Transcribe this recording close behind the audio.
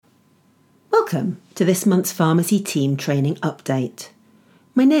Welcome to this month's Pharmacy Team Training Update.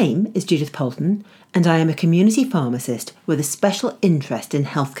 My name is Judith Poulton and I am a community pharmacist with a special interest in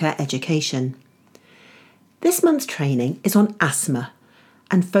healthcare education. This month's training is on asthma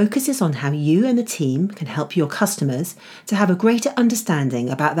and focuses on how you and the team can help your customers to have a greater understanding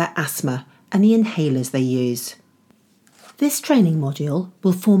about their asthma and the inhalers they use. This training module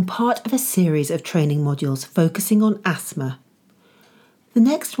will form part of a series of training modules focusing on asthma. The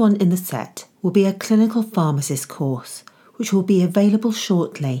next one in the set will be a clinical pharmacist course, which will be available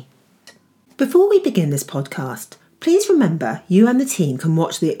shortly. Before we begin this podcast, please remember you and the team can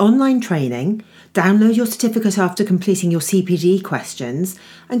watch the online training, download your certificate after completing your CPD questions,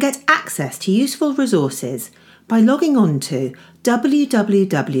 and get access to useful resources by logging on to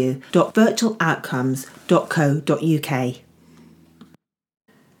www.virtualoutcomes.co.uk.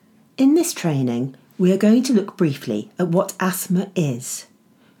 In this training, we are going to look briefly at what asthma is,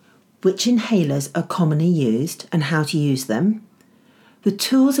 which inhalers are commonly used and how to use them, the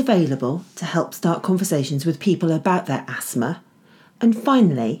tools available to help start conversations with people about their asthma, and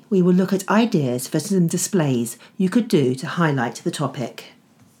finally, we will look at ideas for some displays you could do to highlight the topic.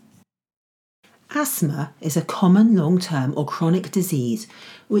 Asthma is a common long-term or chronic disease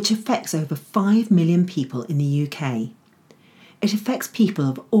which affects over 5 million people in the UK. It affects people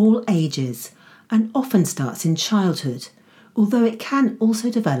of all ages and often starts in childhood, although it can also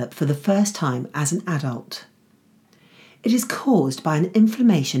develop for the first time as an adult. It is caused by an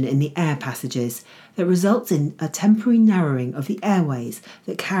inflammation in the air passages that results in a temporary narrowing of the airways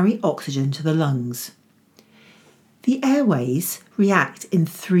that carry oxygen to the lungs. The airways react in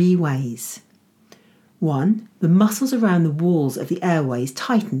 3 ways. 1. The muscles around the walls of the airways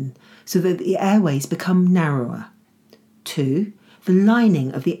tighten so that the airways become narrower. 2. The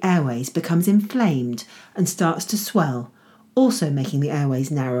lining of the airways becomes inflamed and starts to swell, also making the airways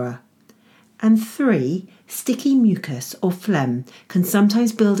narrower. And 3. Sticky mucus or phlegm can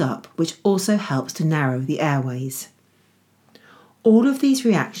sometimes build up, which also helps to narrow the airways. All of these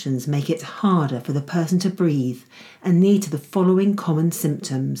reactions make it harder for the person to breathe and lead to the following common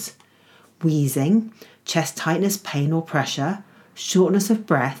symptoms: wheezing, chest tightness, pain or pressure, shortness of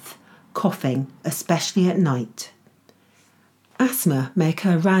breath, coughing, especially at night. Asthma may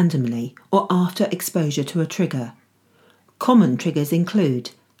occur randomly or after exposure to a trigger. Common triggers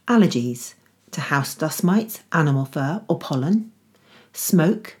include allergies to house dust mites, animal fur or pollen,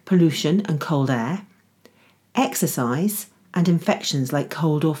 smoke, pollution and cold air, exercise, and infections like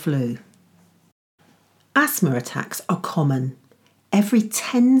cold or flu. Asthma attacks are common. Every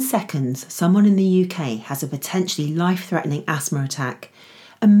 10 seconds, someone in the UK has a potentially life-threatening asthma attack,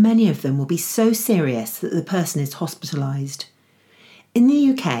 and many of them will be so serious that the person is hospitalised. In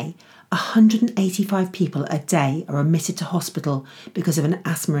the UK, 185 people a day are admitted to hospital because of an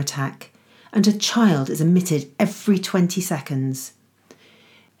asthma attack, and a child is admitted every 20 seconds.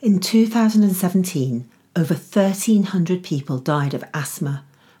 In 2017, over 1,300 people died of asthma,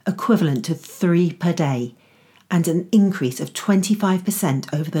 equivalent to 3 per day, and an increase of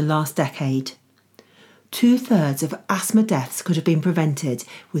 25% over the last decade. 2/3 of asthma deaths could have been prevented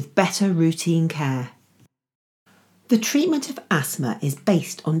with better routine care. The treatment of asthma is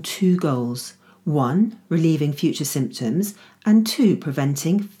based on 2 goals: 1, relieving future symptoms, and 2,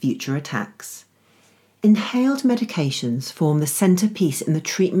 preventing future attacks. Inhaled medications form the centrepiece in the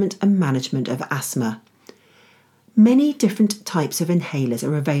treatment and management of asthma. Many different types of inhalers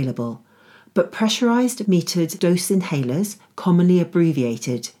are available, but pressurised metered dose inhalers, commonly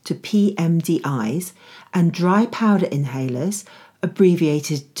abbreviated to PMDIs, and dry powder inhalers,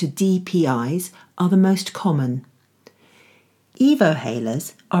 abbreviated to DPIs, are the most common.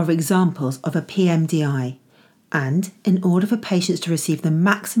 Evohalers are examples of a PMDI, and in order for patients to receive the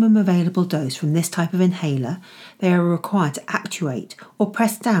maximum available dose from this type of inhaler, they are required to actuate or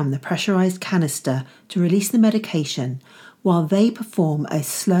press down the pressurised canister to release the medication while they perform a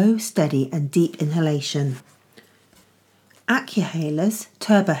slow, steady and deep inhalation. Accuhalers,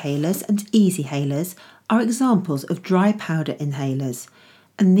 turbohalers and easyhalers are examples of dry powder inhalers,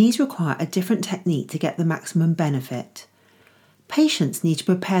 and these require a different technique to get the maximum benefit. Patients need to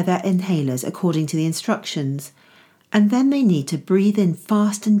prepare their inhalers according to the instructions, and then they need to breathe in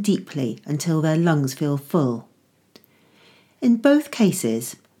fast and deeply until their lungs feel full. In both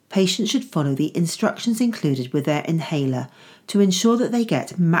cases, patients should follow the instructions included with their inhaler to ensure that they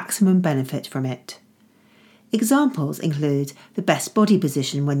get maximum benefit from it. Examples include the best body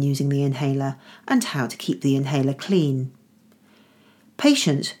position when using the inhaler and how to keep the inhaler clean.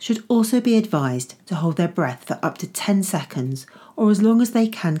 Patients should also be advised to hold their breath for up to 10 seconds or as long as they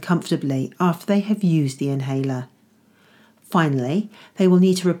can comfortably after they have used the inhaler. Finally, they will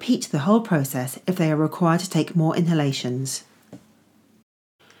need to repeat the whole process if they are required to take more inhalations.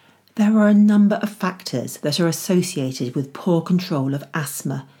 There are a number of factors that are associated with poor control of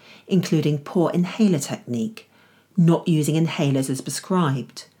asthma, including poor inhaler technique, not using inhalers as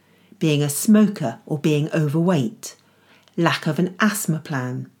prescribed, being a smoker or being overweight, lack of an asthma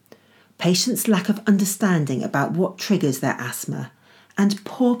plan, patients' lack of understanding about what triggers their asthma, and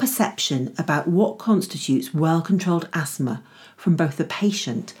poor perception about what constitutes well-controlled asthma from both the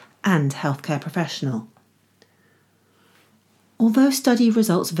patient and healthcare professional. Although study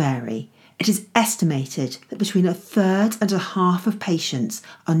results vary, it is estimated that between a third and a half of patients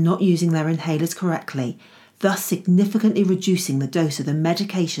are not using their inhalers correctly, thus significantly reducing the dose of the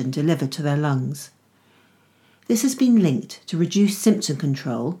medication delivered to their lungs. This has been linked to reduced symptom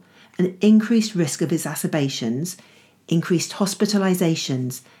control, an increased risk of exacerbations, increased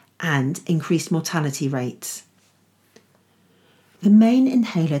hospitalizations, and increased mortality rates. The main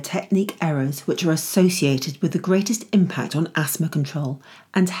inhaler technique errors which are associated with the greatest impact on asthma control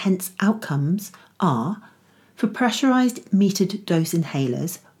and hence outcomes are, for pressurized metered dose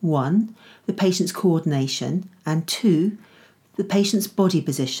inhalers, 1. The patient's coordination, and 2. The patient's body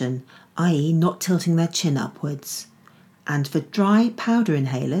position, i.e. not tilting their chin upwards. And for dry powder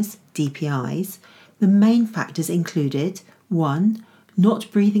inhalers, DPIs, the main factors included 1.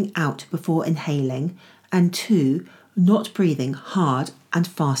 Not breathing out before inhaling, and 2. Not breathing hard and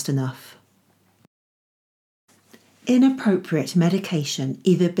fast enough. Inappropriate medication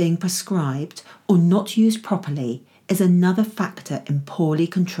either being prescribed or not used properly is another factor in poorly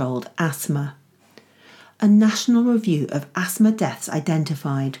controlled asthma. A national review of asthma deaths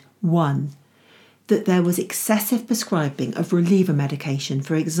identified 1. That there was excessive prescribing of reliever medication,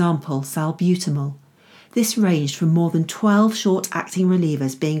 for example, salbutamol. This ranged from more than 12 short-acting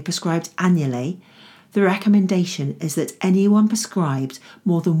relievers being prescribed annually. The recommendation is that anyone prescribed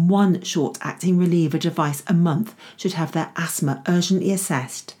more than one short-acting reliever device a month should have their asthma urgently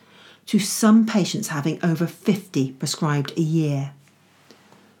assessed, to some patients having over 50 prescribed a year.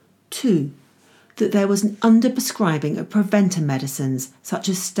 2. That there was an underprescribing of preventer medicines such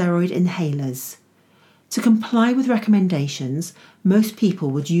as steroid inhalers. To comply with recommendations, most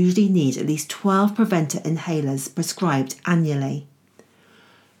people would usually need at least 12 preventer inhalers prescribed annually.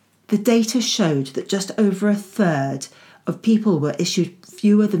 The data showed that just over a third of people were issued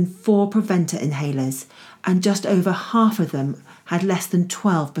fewer than 4 preventer inhalers, and just over half of them had less than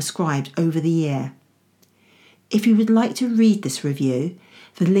 12 prescribed over the year. If you would like to read this review,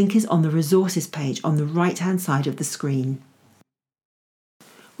 the link is on the resources page on the right-hand side of the screen.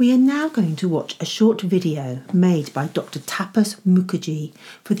 We are now going to watch a short video made by Dr. Tapas Mukherjee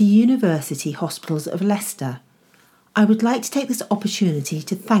for the University Hospitals of Leicester. I would like to take this opportunity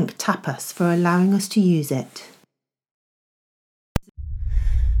to thank Tapas for allowing us to use it.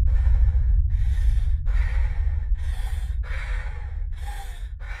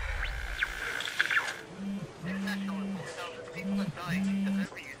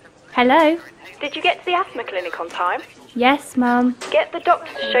 Hello? Did you get to the asthma clinic on time? Yes, Mum. Get the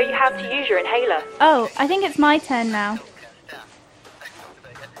doctor to show you how to use your inhaler. Oh, I think it's my turn now.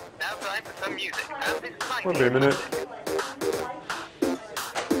 Won't be a minute.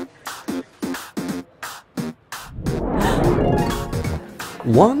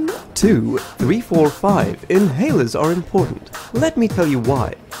 One, two, three, four, five. Inhalers are important. Let me tell you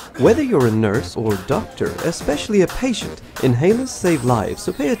why. Whether you're a nurse or doctor, especially a patient, inhalers save lives,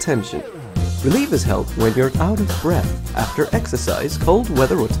 so pay attention. Relievers help when you're out of breath, after exercise, cold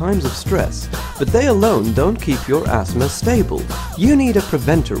weather or times of stress. But they alone don't keep your asthma stable. You need a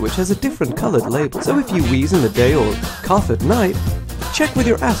preventer which has a different colored label. So if you wheeze in the day or cough at night, check with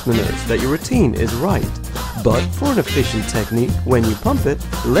your asthma nurse that your routine is right. But for an efficient technique, when you pump it,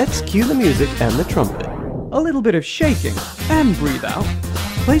 let's cue the music and the trumpet. A little bit of shaking and breathe out.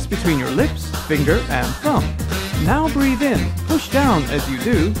 Place between your lips, finger and thumb. Now breathe in, push down as you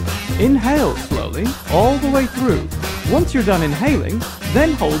do. Inhale slowly, all the way through. Once you're done inhaling,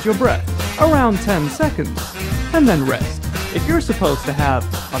 then hold your breath, around 10 seconds, and then rest. If you're supposed to have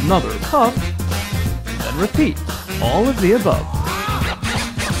another puff, then repeat all of the above.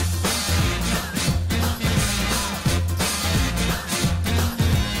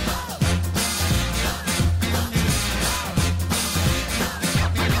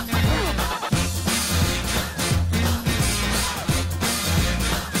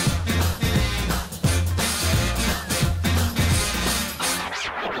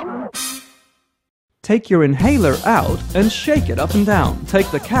 Take your inhaler out and shake it up and down. Take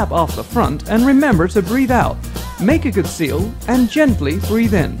the cap off the front and remember to breathe out. Make a good seal and gently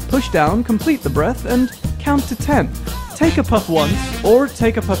breathe in. Push down, complete the breath and count to 10. take a puff once or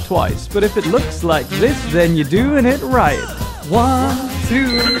take a puff twice, but if it looks like this, then you're doing it right. 1,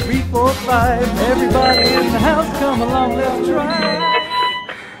 2, 3, 4, 5. Everybody in the house, come along, let's try.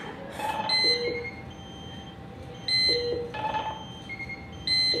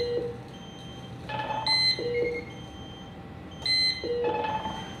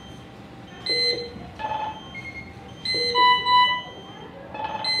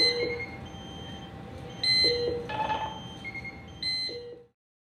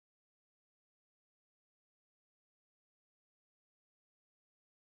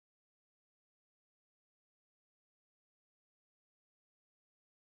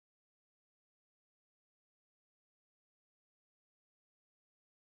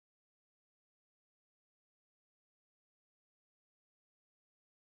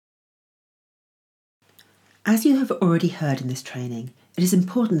 As you have already heard in this training, it is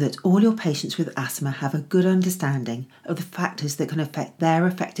important that all your patients with asthma have a good understanding of the factors that can affect their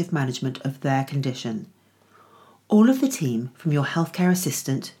effective management of their condition. All of the team, from your healthcare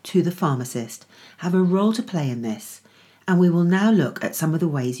assistant to the pharmacist, have a role to play in this, and we will now look at some of the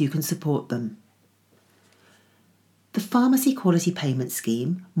ways you can support them. The Pharmacy Quality Payment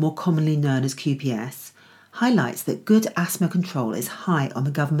Scheme, more commonly known as QPS, highlights that good asthma control is high on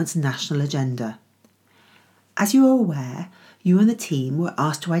the government's national agenda. As you are aware, you and the team were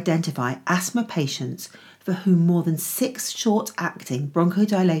asked to identify asthma patients for whom more than 6 short-acting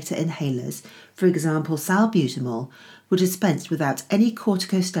bronchodilator inhalers, for example salbutamol, were dispensed without any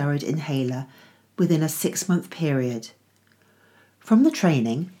corticosteroid inhaler within a 6-month period. From the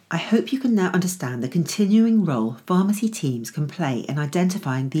training, I hope you can now understand the continuing role pharmacy teams can play in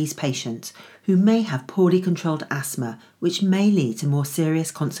identifying these patients who may have poorly controlled asthma, which may lead to more serious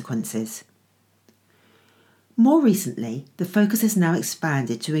consequences. More recently, the focus has now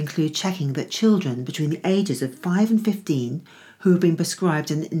expanded to include checking that children between the ages of 5 and 15 who have been prescribed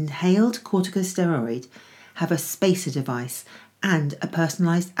an inhaled corticosteroid have a spacer device and a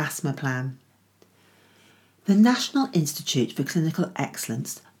personalised asthma plan. The National Institute for Clinical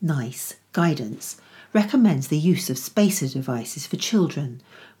Excellence, NICE, guidance recommends the use of spacer devices for children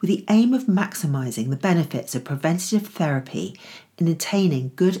with the aim of maximising the benefits of preventative therapy in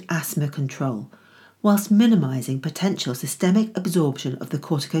attaining good asthma control, whilst minimising potential systemic absorption of the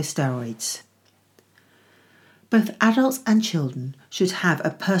corticosteroids. Both adults and children should have a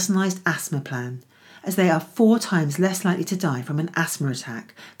personalised asthma plan, as they are 4 times less likely to die from an asthma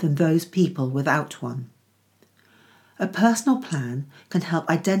attack than those people without one. A personal plan can help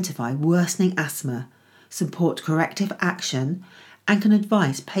identify worsening asthma, support corrective action, and can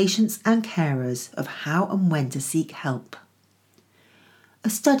advise patients and carers of how and when to seek help. A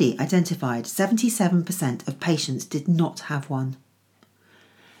study identified 77% of patients did not have one.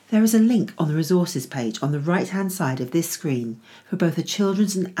 There is a link on the resources page on the right-hand side of this screen for both a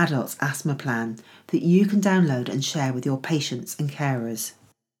children's and adults asthma plan that you can download and share with your patients and carers.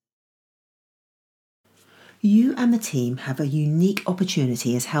 You and the team have a unique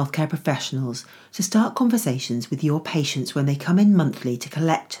opportunity as healthcare professionals to start conversations with your patients when they come in monthly to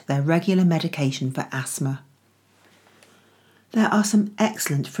collect their regular medication for asthma. There are some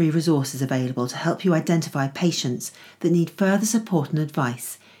excellent free resources available to help you identify patients that need further support and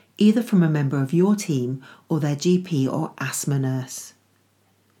advice, either from a member of your team or their GP or asthma nurse.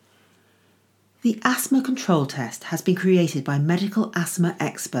 The Asthma Control Test has been created by medical asthma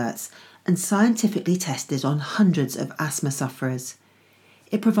experts and scientifically tested on hundreds of asthma sufferers.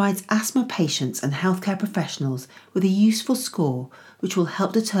 It provides asthma patients and healthcare professionals with a useful score which will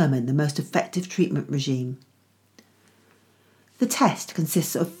help determine the most effective treatment regime. The test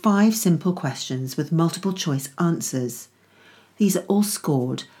consists of 5 simple questions with multiple choice answers. These are all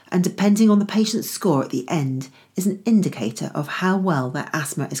scored, and depending on the patient's score at the end is an indicator of how well their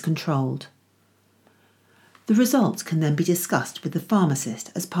asthma is controlled. The results can then be discussed with the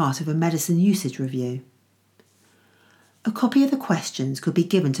pharmacist as part of a medicine usage review. A copy of the questions could be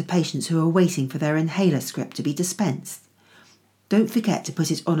given to patients who are waiting for their inhaler script to be dispensed. Don't forget to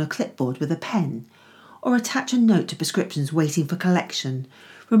put it on a clipboard with a pen, or attach a note to prescriptions waiting for collection,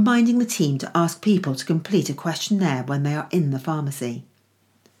 reminding the team to ask people to complete a questionnaire when they are in the pharmacy.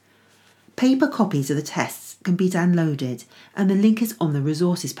 Paper copies of the tests can be downloaded, and the link is on the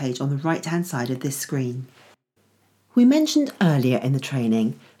resources page on the right-hand side of this screen. We mentioned earlier in the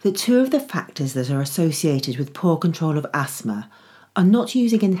training that 2 of the factors that are associated with poor control of asthma are not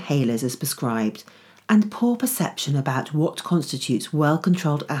using inhalers as prescribed and poor perception about what constitutes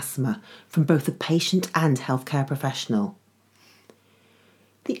well-controlled asthma from both the patient and healthcare professional.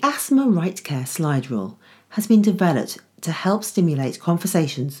 The Asthma Right Care slide rule has been developed to help stimulate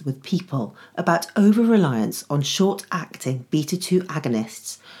conversations with people about over-reliance on short-acting beta-2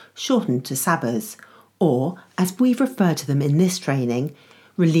 agonists, shortened to SABAs, or, as we've referred to them in this training,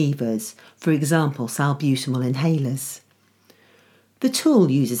 relievers, for example salbutamol inhalers. The tool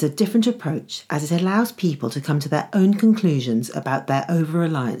uses a different approach as it allows people to come to their own conclusions about their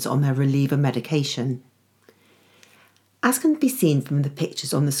over-reliance on their reliever medication. As can be seen from the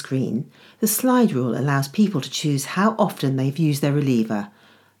pictures on the screen, the slide rule allows people to choose how often they've used their reliever,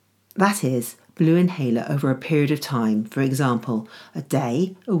 that is, blue inhaler over a period of time, for example, a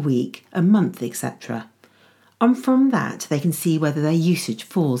day, a week, a month, etc. And from that, they can see whether their usage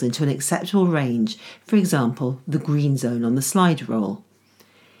falls into an acceptable range, for example, the green zone on the slide rule.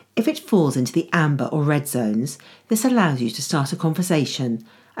 If it falls into the amber or red zones, this allows you to start a conversation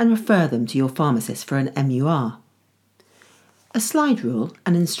and refer them to your pharmacist for an MUR. A slide rule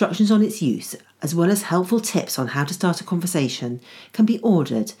and instructions on its use, as well as helpful tips on how to start a conversation, can be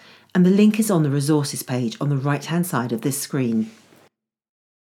ordered, and the link is on the resources page on the right-hand side of this screen.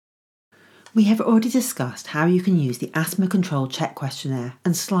 We have already discussed how you can use the Asthma Control Check Questionnaire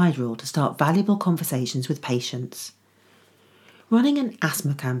and slide rule to start valuable conversations with patients. Running an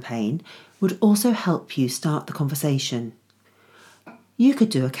asthma campaign would also help you start the conversation. You could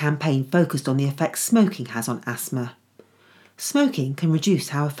do a campaign focused on the effects smoking has on asthma. Smoking can reduce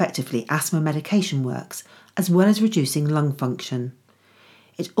how effectively asthma medication works, as well as reducing lung function.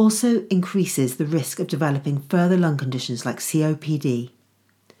 It also increases the risk of developing further lung conditions like COPD.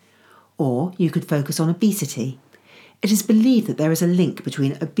 Or you could focus on obesity. It is believed that there is a link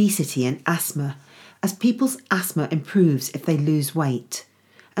between obesity and asthma, as people's asthma improves if they lose weight,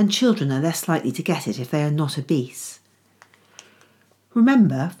 and children are less likely to get it if they are not obese.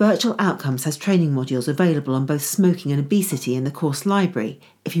 Remember, Virtual Outcomes has training modules available on both smoking and obesity in the course library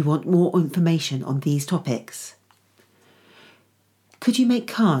if you want more information on these topics. Could you make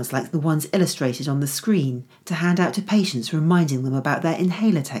cards like the ones illustrated on the screen to hand out to patients, reminding them about their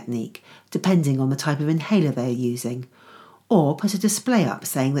inhaler technique, depending on the type of inhaler they are using? Or put a display up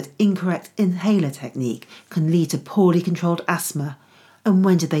saying that incorrect inhaler technique can lead to poorly controlled asthma, and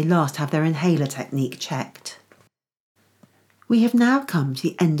when did they last have their inhaler technique checked? We have now come to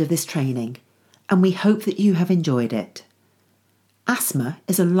the end of this training, and we hope that you have enjoyed it. Asthma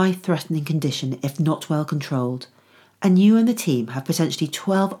is a life-threatening condition if not well controlled, and you and the team have potentially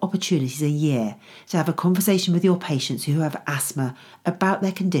 12 opportunities a year to have a conversation with your patients who have asthma about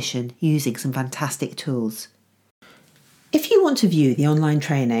their condition using some fantastic tools. If you want to view the online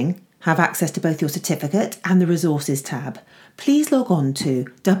training, have access to both your certificate and the resources tab, please log on to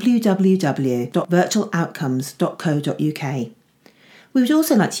www.virtualoutcomes.co.uk. We would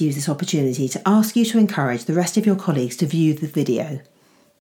also like to use this opportunity to ask you to encourage the rest of your colleagues to view the video.